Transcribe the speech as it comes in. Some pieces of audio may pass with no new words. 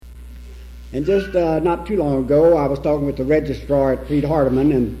And just not too long ago, I was talking with the registrar at Freed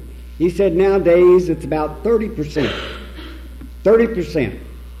Hardeman, and he said nowadays it's about 30%. 30%.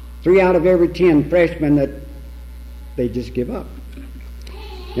 3 out of every 10 freshmen that they just give up.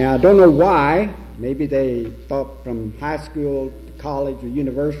 Now, I don't know why. Maybe they thought from high school to college or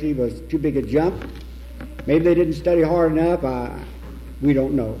university was too big a jump. Maybe they didn't study hard enough. We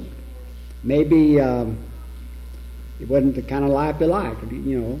don't know. Maybe it wasn't the kind of life they liked,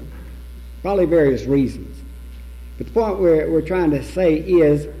 probably various reasons. But the point we're trying to say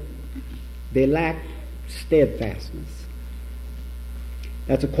is they lack steadfastness.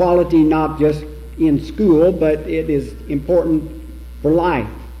 That's a quality not just in school, but it is important for life,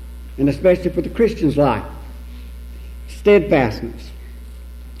 and especially for the Christian's life. Steadfastness.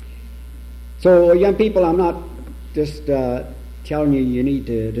 So, young people, I'm not just telling you need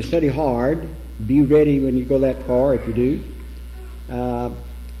to study hard. Be ready when you go that far, if you do.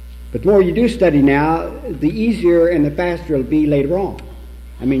 But the more you do study now, the easier and the faster it'll be later on.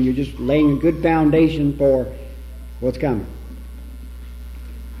 I mean, you're just laying a good foundation for what's coming.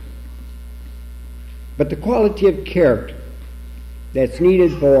 But the quality of character that's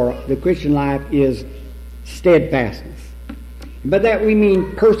needed for the Christian life is steadfastness. By that we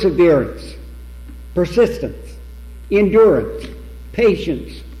mean perseverance, persistence, endurance,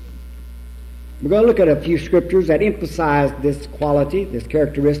 patience. We're going to look at a few scriptures that emphasize this quality, this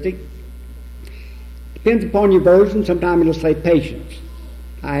characteristic. Depends upon your version. Sometimes it'll say patience.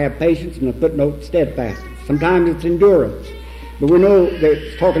 I have patience, and a footnote, steadfastness. Sometimes it's endurance. But we know that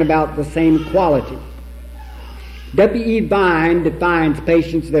it's talking about the same quality. W.E. Vine defines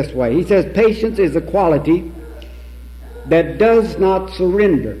patience this way. He says, patience is a quality that does not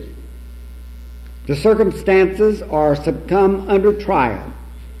surrender to circumstances or succumb under trial.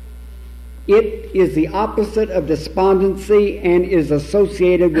 It is the opposite of despondency and is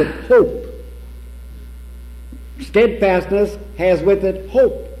associated with hope. Steadfastness has with it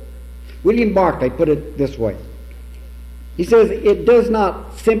hope. William Barclay put it this way. He says, it does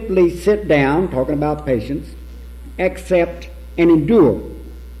not simply sit down, talking about patience, accept and endure.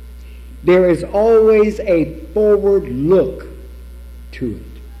 There is always a forward look to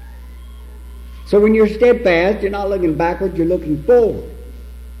it. So when you're steadfast, you're not looking backward, you're looking forward.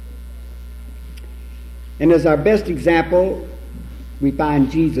 And as our best example, we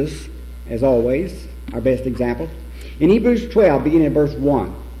find Jesus, as always, our best example. In Hebrews 12, beginning at verse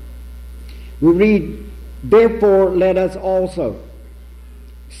 1, we read, therefore let us also,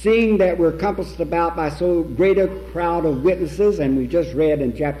 seeing that we're compassed about by so great a crowd of witnesses, and we just read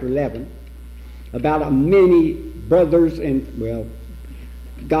in chapter 11 about many brothers and,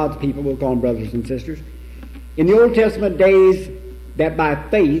 God's people, we'll call them brothers and sisters, in the Old Testament days that by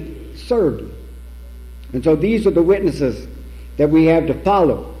faith served Him. And so these are the witnesses that we have to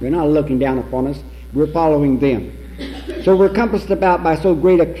follow. They're not looking down upon us. We're following them. So we're compassed about by so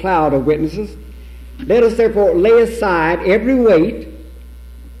great a cloud of witnesses. Let us therefore lay aside every weight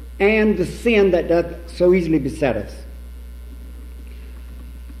and the sin that doth so easily beset us.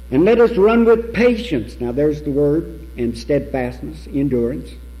 And let us run with patience, now there's the word, and steadfastness, endurance,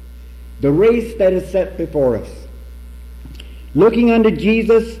 the race that is set before us. Looking unto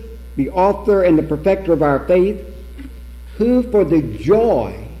Jesus, the author and the perfecter of our faith, who for the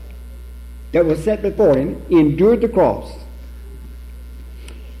joy that was set before Him endured the cross,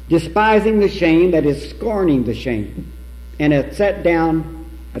 despising the shame, that is scorning the shame, and hath sat down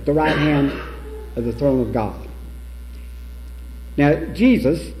at the right hand of the throne of God. Now,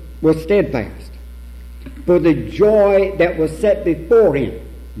 Jesus was steadfast for the joy that was set before Him.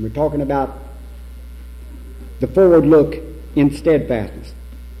 And we're talking about the forward look in steadfastness.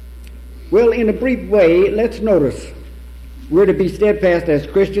 Well, in a brief way, let's notice we're to be steadfast as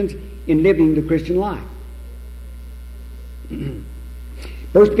Christians in living the Christian life. 1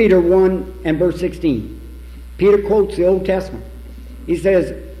 Peter 1 and verse 16. Peter quotes the Old Testament. He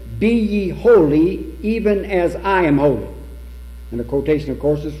says, be ye holy even as I am holy. And the quotation, of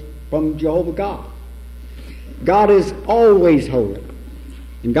course, is from Jehovah God. God is always holy.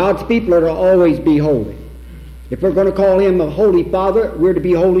 And God's people are to always be holy. If we're going to call Him a holy Father, we're to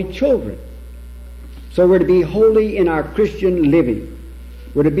be holy children. So we're to be holy in our Christian living.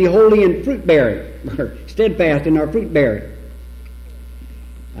 We're to be holy in fruit bearing. We're steadfast in our fruit bearing.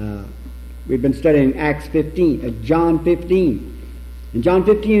 We've been studying Acts 15, John 15. And John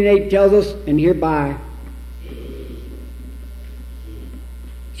 15 and 8 tells us, and hereby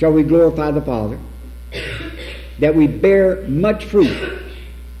shall we glorify the Father, that we bear much fruit,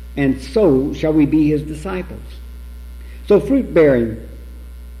 and so shall we be His disciples. So fruit bearing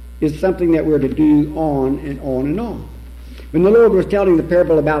is something that we're to do on and on and on. When the Lord was telling the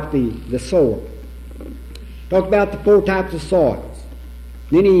parable about the sower, talked about the 4 types of soils.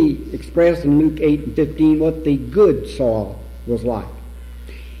 Then he expressed in Luke 8 and 15 what the good soil was like.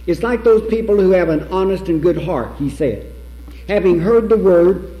 It's like those people who have an honest and good heart, he said. Having heard the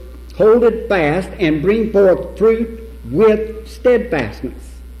word, hold it fast and bring forth fruit with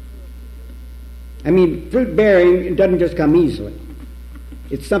steadfastness. I mean, fruit bearing, it doesn't just come easily.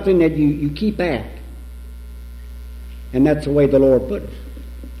 It's something that you keep at. And that's the way the Lord put it.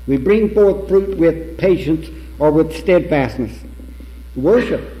 We bring forth fruit with patience or with steadfastness.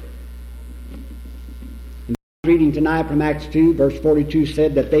 Worship. And reading tonight from Acts 2, verse 42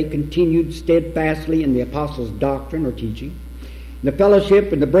 said that they continued steadfastly in the apostles' doctrine or teaching, the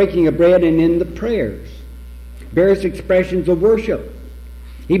fellowship and the breaking of bread, and in the prayers. Various expressions of worship.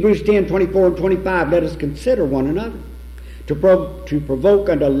 Hebrews 10, 24 and 25, let us consider one another, to provoke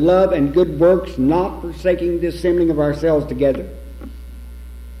unto love and good works, not forsaking the assembling of ourselves together,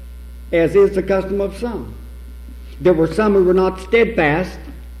 as is the custom of some. There were some who were not steadfast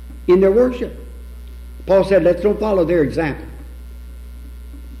in their worship. Paul said, let's don't follow their example.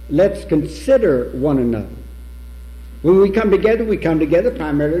 Let's consider one another. When we come together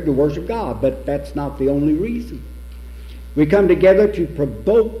primarily to worship God, but that's not the only reason. We come together to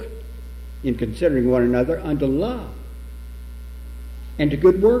provoke, in considering one another, unto love and to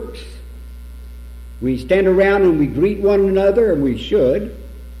good works. We stand around and we greet one another, and we should,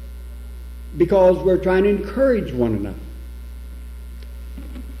 because we're trying to encourage one another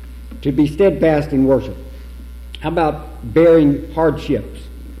to be steadfast in worship. How about bearing hardships?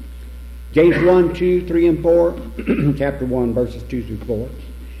 James 1, 2, 3, and 4, chapter 1, verses 2 through 4.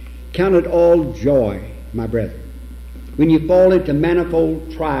 Count it all joy, my brethren, when you fall into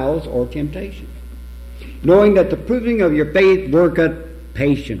manifold trials or temptations, knowing that the proving of your faith worketh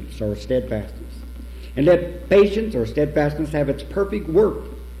patience or steadfastness. And let patience or steadfastness have its perfect work,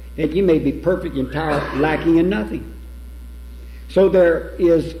 that you may be perfect, entire, lacking in nothing. So there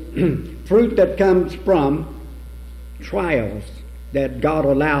is fruit that comes from trials that God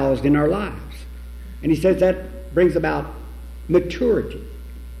allows in our lives. And he says that brings about maturity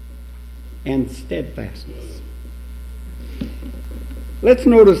and steadfastness. Let's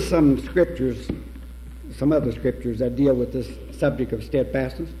notice some other scriptures that deal with this subject of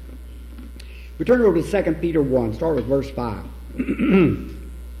steadfastness. We turn over to 2 Peter 1, start with verse 5.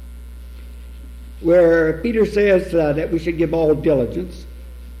 Where Peter says that we should give all diligence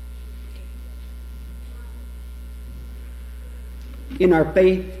in our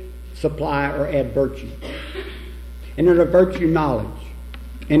faith, supply or add virtue, and in our virtue knowledge,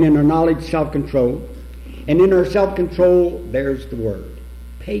 and in our knowledge self-control, and in our self-control, there's the word,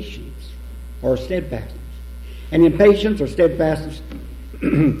 patience or steadfastness. And in patience or steadfastness,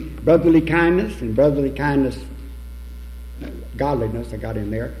 brotherly kindness, and brotherly kindness, godliness, I got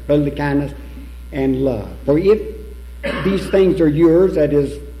in there, brotherly kindness and love. For if these things are yours, that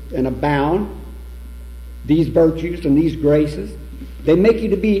is, and abound, these virtues and these graces, they make you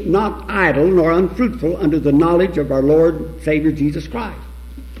to be not idle nor unfruitful unto the knowledge of our Lord and Savior Jesus Christ.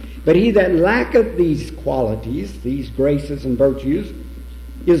 But he that lacketh these qualities, these graces and virtues,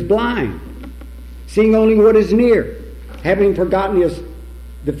 is blind, seeing only what is near, having forgotten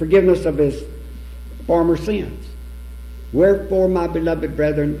the forgiveness of his former sins. Wherefore, my beloved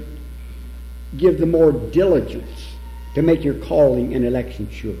brethren, give the more diligence to make your calling and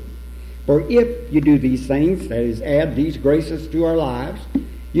election sure. For if you do these things, that is, add these graces to our lives,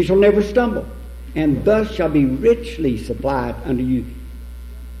 you shall never stumble, and thus shall be richly supplied unto you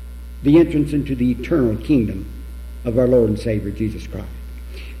the entrance into the eternal kingdom of our Lord and Savior Jesus Christ.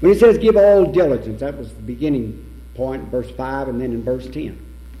 When he says give all diligence, that was the beginning point, verse 5, and then in verse 10.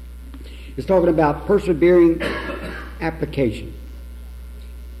 It's talking about persevering application.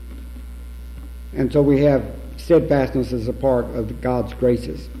 And so we have steadfastness as a part of God's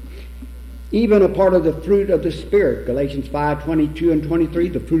graces. Even a part of the fruit of the Spirit. Galatians 5, 22 and 23,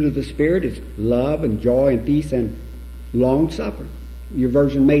 the fruit of the Spirit is love and joy and peace and long-suffering. Your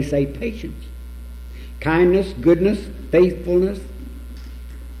version may say patience, kindness, goodness, faithfulness,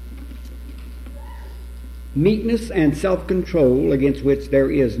 meekness, and self-control, against which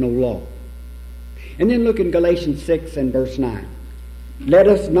there is no law. And then look in Galatians 6 and verse 9. Let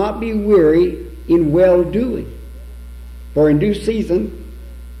us not be weary in well-doing, for in due season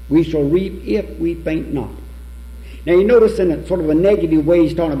we shall reap if we faint not. Now you notice in a sort of a negative way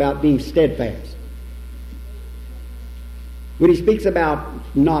he's talking about being steadfast. When he speaks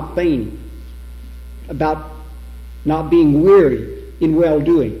about not fainting, about not being weary in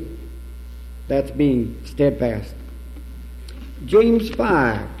well-doing, that's being steadfast. James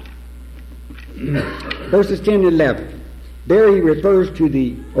 5, verses 10 and 11. There he refers to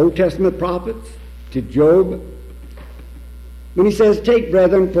the Old Testament prophets, to Job, when he says, "Take,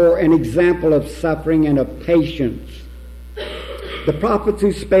 brethren, for an example of suffering and of patience, the prophets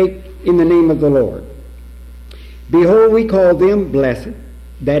who spake in the name of the Lord. Behold, we call them blessed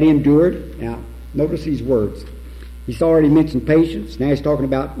that endured." Now, notice these words. He's already mentioned patience. Now he's talking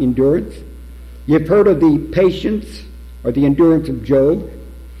about endurance. "You've heard of the patience or the endurance of Job,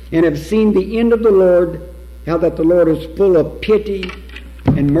 and have seen the end of the Lord, how that the Lord is full of pity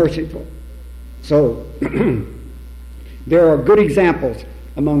and merciful." So, there are good examples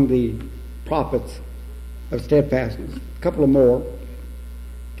among the prophets of steadfastness. A couple of more,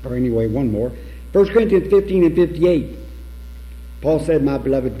 or anyway, one more. 1 Corinthians 15 and 58. Paul said, "My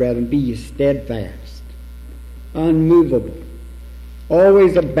beloved brethren, be ye steadfast, unmovable,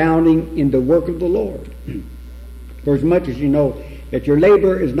 always abounding in the work of the Lord. For as much as you know that your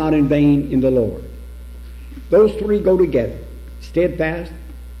labor is not in vain in the Lord." Those three go together. Steadfast,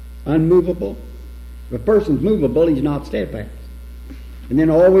 unmovable. If a person's movable, he's not steadfast. And then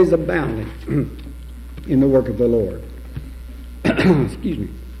always abounding in the work of the Lord. Excuse me.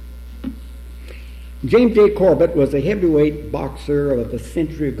 James J. Corbett was a heavyweight boxer of a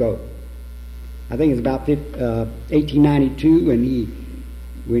century ago. I think it's about 1892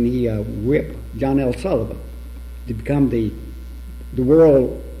 when he whipped John L. Sullivan to become the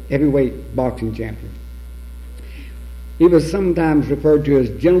world heavyweight boxing champion. He was sometimes referred to as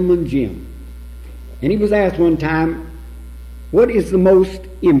Gentleman Jim. And he was asked one time, what is the most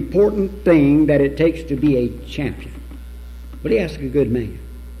important thing that it takes to be a champion? But he asked a good man.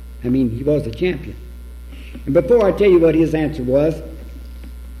 I mean, he was a champion. And before I tell you what his answer was,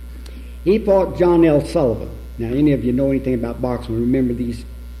 he fought John L. Sullivan. Now, any of you know anything about boxing, remember these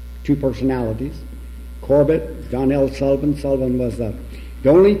two personalities. Corbett, John L. Sullivan. Sullivan was the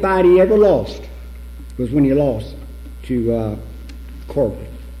only fight he ever lost was when he lost to Corbett.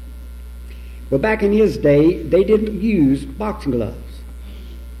 Well, back in his day, they didn't use boxing gloves.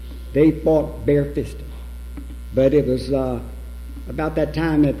 They fought barefisted. But it was about that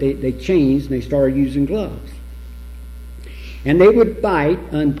time that they changed and they started using gloves. And they would fight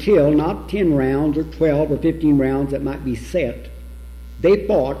until not 10 rounds or 12 or 15 rounds that might be set. They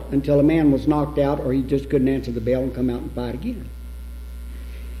fought until a man was knocked out or he just couldn't answer the bell and come out and fight again.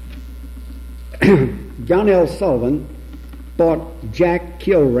 John L. Sullivan fought Jack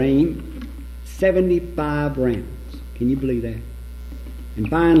Kilrain 75 rounds. Can you believe that? And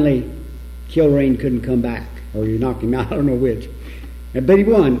finally, Kilrain couldn't come back, or he knocked him out, I don't know which. But he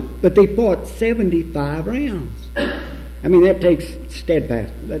won. But they fought 75 rounds. I mean, that takes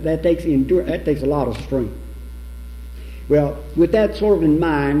steadfastness. That takes endurance. That takes a lot of strength. Well, with that sort of in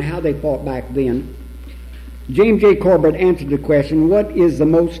mind, how they fought back then, James J. Corbett answered the question, what is the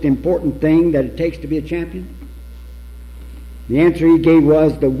most important thing that it takes to be a champion? The answer he gave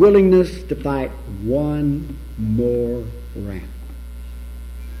was the willingness to fight one more round.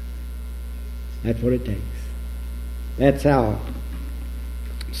 That's what it takes. That's how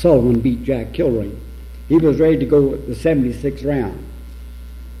Sullivan beat Jack Kilrain. He was ready to go the 76th round.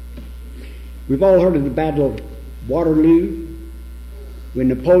 We've all heard of the Battle of Waterloo, when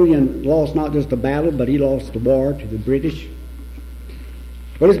Napoleon lost not just the battle, but he lost the war to the British.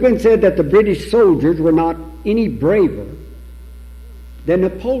 But it's been said that the British soldiers were not any braver than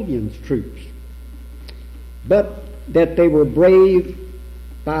Napoleon's troops, but that they were brave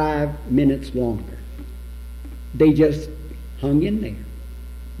 5 minutes longer. They just hung in there.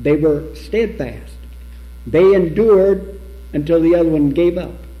 They were steadfast. They endured until the other one gave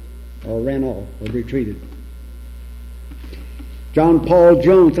up or ran off or retreated. John Paul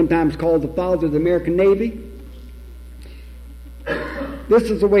Jones, sometimes called the father of the American Navy, this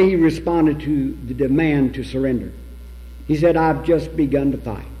is the way he responded to the demand to surrender. He said, I've just begun to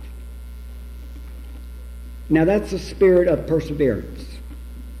fight. Now that's the spirit of perseverance.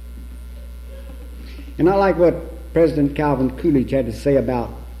 And I like what President Calvin Coolidge had to say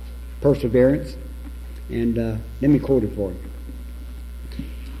about perseverance. And let me quote it for you.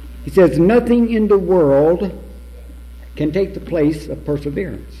 He says, nothing in the world can take the place of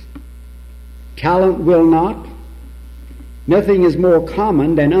perseverance. Talent will not. Nothing is more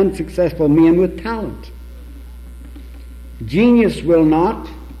common than unsuccessful men with talent. Genius will not.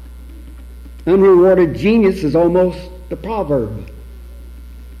 Unrewarded genius is almost the proverb.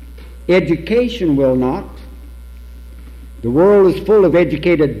 Education will not. The world is full of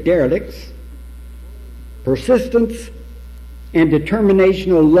educated derelicts. Persistence and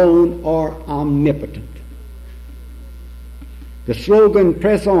determination alone are omnipotent. The slogan,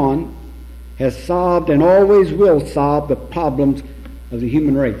 press on, has solved and always will solve the problems of the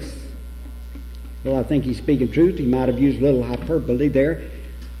human race. Well, I think he's speaking truth. He might have used a little hyperbole there,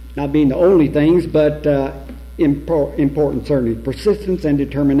 not being the only things, but important certainly. Persistence and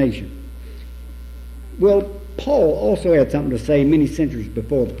determination. Well, Paul also had something to say many centuries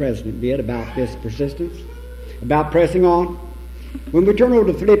before the president did about this persistence, about pressing on. When we turn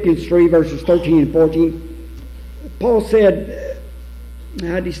over to Philippians 3, verses 13 and 14, Paul said,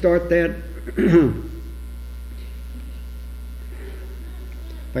 how did he start that? If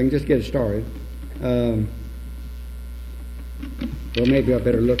I can just get it started. Well, maybe I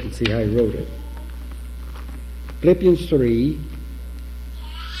better look and see how he wrote it. Philippians 3.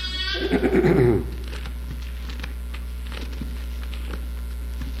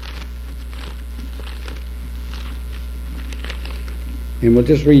 And we'll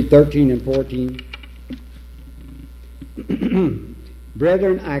just read 13 and 14.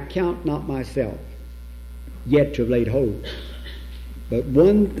 Brethren, I count not myself yet to have laid hold, but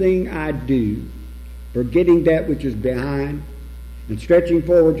one thing I do, forgetting that which is behind and stretching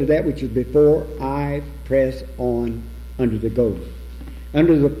forward to that which is before, I press on unto the goal,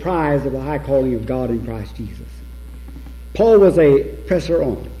 under the prize of the high calling of God in Christ Jesus. Paul was a presser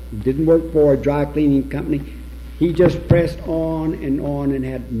on. He didn't work for a dry cleaning company. He just pressed on and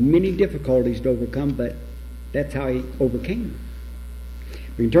had many difficulties to overcome, but that's how he overcame them.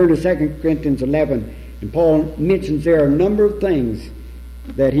 We can turn to 2 Corinthians 11, and Paul mentions there a number of things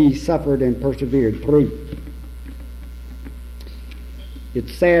that he suffered and persevered through.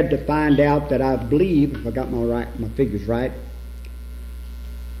 It's sad to find out that I believe, if I got my figures right,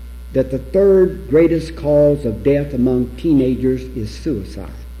 that the third greatest cause of death among teenagers is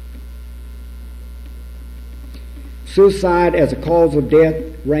suicide. Suicide as a cause of death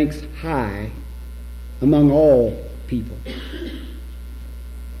ranks high among all people,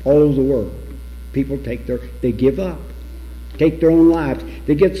 all over the world. People they give up, take their own lives.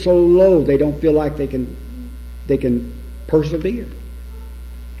 They get so low they don't feel like they can persevere.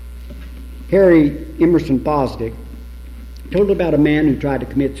 Harry Emerson Fosdick told about a man who tried to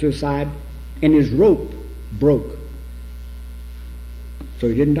commit suicide and his rope broke, so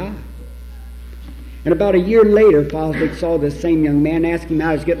he didn't die. And about a year later, Fosdick saw this same young man, asked him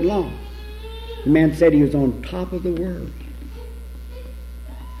how he was getting along. The man said he was on top of the world.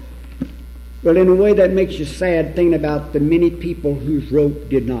 Well, in a way that makes you sad thinking about the many people whose rope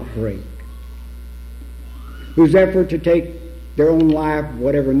did not break, whose effort to take their own life,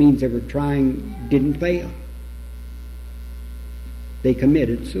 whatever means they were trying, didn't fail. They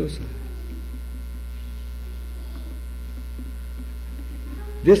committed suicide.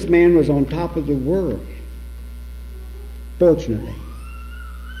 This man was on top of the world, fortunately.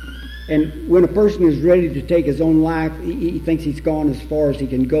 And when a person is ready to take his own life, he thinks he's gone as far as he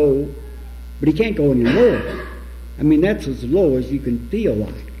can go, but he can't go any lower. I mean, that's as low as you can feel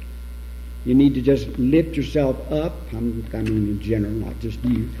like. You need to just lift yourself up, I mean in general, not just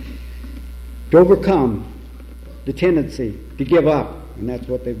you, to overcome the tendency to give up, and that's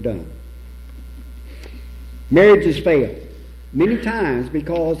what they've done. Marriages fail many times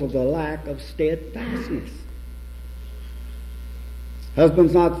because of the lack of steadfastness.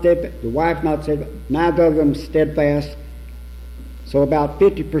 Husband's not steadfast, the wife's not steadfast, neither of them steadfast. So about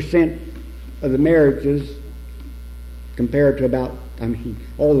 50% of the marriages compared to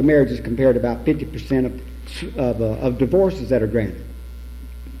all the marriages compared to about 50% of divorces that are granted.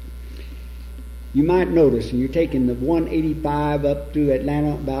 You might notice, and you're taking the 185 up through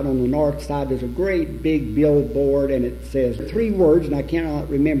Atlanta, about on the north side, there's a great big billboard, and it says 3 words, and I cannot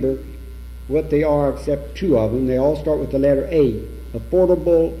remember what they are except 2 of them. They all start with the letter A,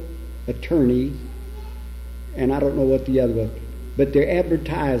 Affordable Attorney, and I don't know what the other was, but they're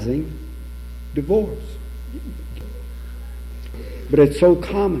advertising divorce. But it's so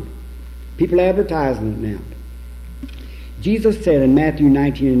common. People advertising it now. Jesus said in Matthew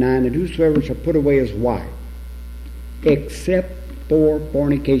 19:9 that whosoever shall put away his wife, except for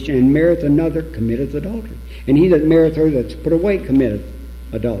fornication, and marrieth another, committeth adultery. And he that marrieth her that's put away committeth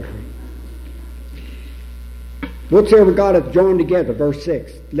adultery. Whatsoever God hath joined together, verse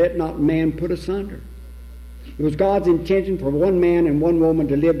 6, let not man put asunder. It was God's intention for one man and one woman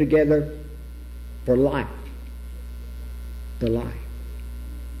to live together for life. For life.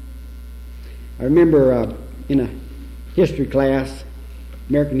 I remember in a history class,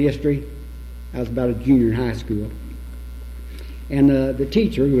 American history, I was about a junior in high school, and the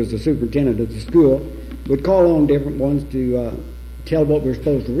teacher, who was the superintendent of the school, would call on different ones to tell what we were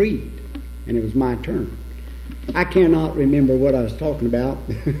supposed to read, and it was my turn. I cannot remember what I was talking about.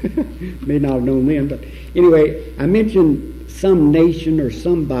 May not have known then, but anyway, I mentioned some nation or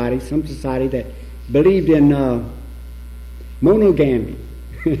somebody, some society that believed in monogamy.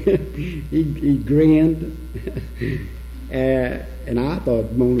 he grinned. And I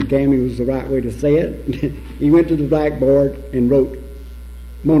thought monogamy was the right way to say it. He went to the blackboard and wrote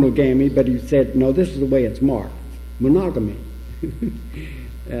monogamy, but he said, no, this is the way it's marked. Monogamy.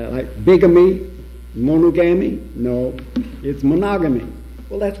 Like bigamy, monogamy? No, it's monogamy.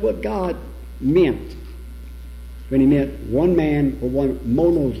 Well, that's what God meant when he meant one man for one.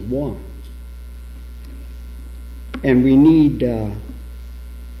 Mono's one. And we need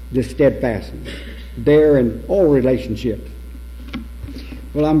this steadfastness there in all relationships.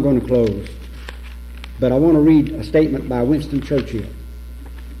 Well, I'm going to close, but I want to read a statement by Winston Churchill.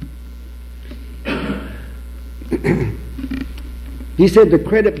 He said the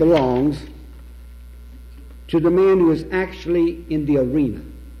credit belongs to the man who is actually in the arena,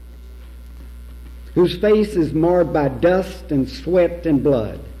 whose face is marred by dust and sweat and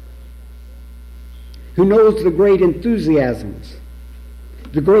blood, who knows the great enthusiasms,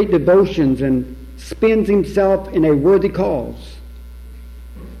 the great devotions, and spends himself in a worthy cause,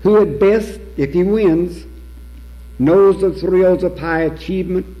 who at best, if he wins, knows the thrills of high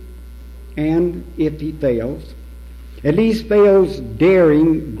achievement, and if he fails, at least fails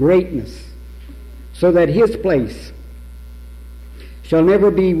daring greatness, so that his place shall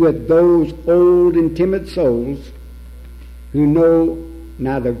never be with those old and timid souls who know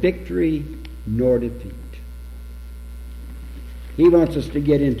neither victory nor defeat. He wants us to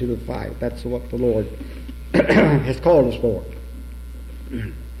get into the fight. That's what the Lord has called us for.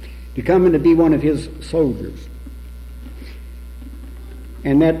 To come and to be one of his soldiers.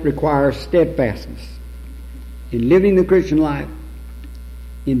 And that requires steadfastness in living the Christian life,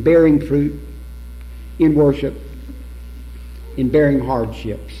 in bearing fruit, in worship, in bearing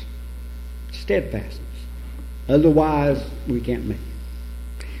hardships. Steadfastness. Otherwise, we can't make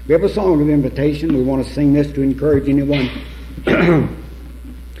it. We have a song of invitation. We want to sing this to encourage anyone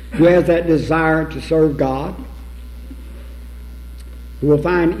who has that desire to serve God, who will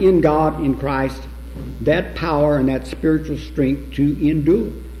find in God, in Christ, that power and that spiritual strength to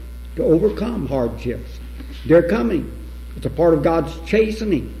endure, to overcome hardships. They're coming. It's a part of God's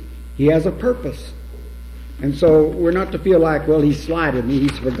chastening. He has a purpose. And so we're not to feel like, well, he's slighted me,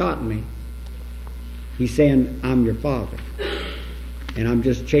 he's forgotten me. He's saying, I'm your Father, and I'm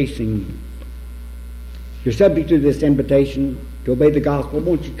just chastening you. You're subject to this invitation to obey the gospel.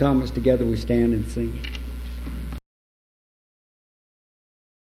 Won't you come as together we stand and sing?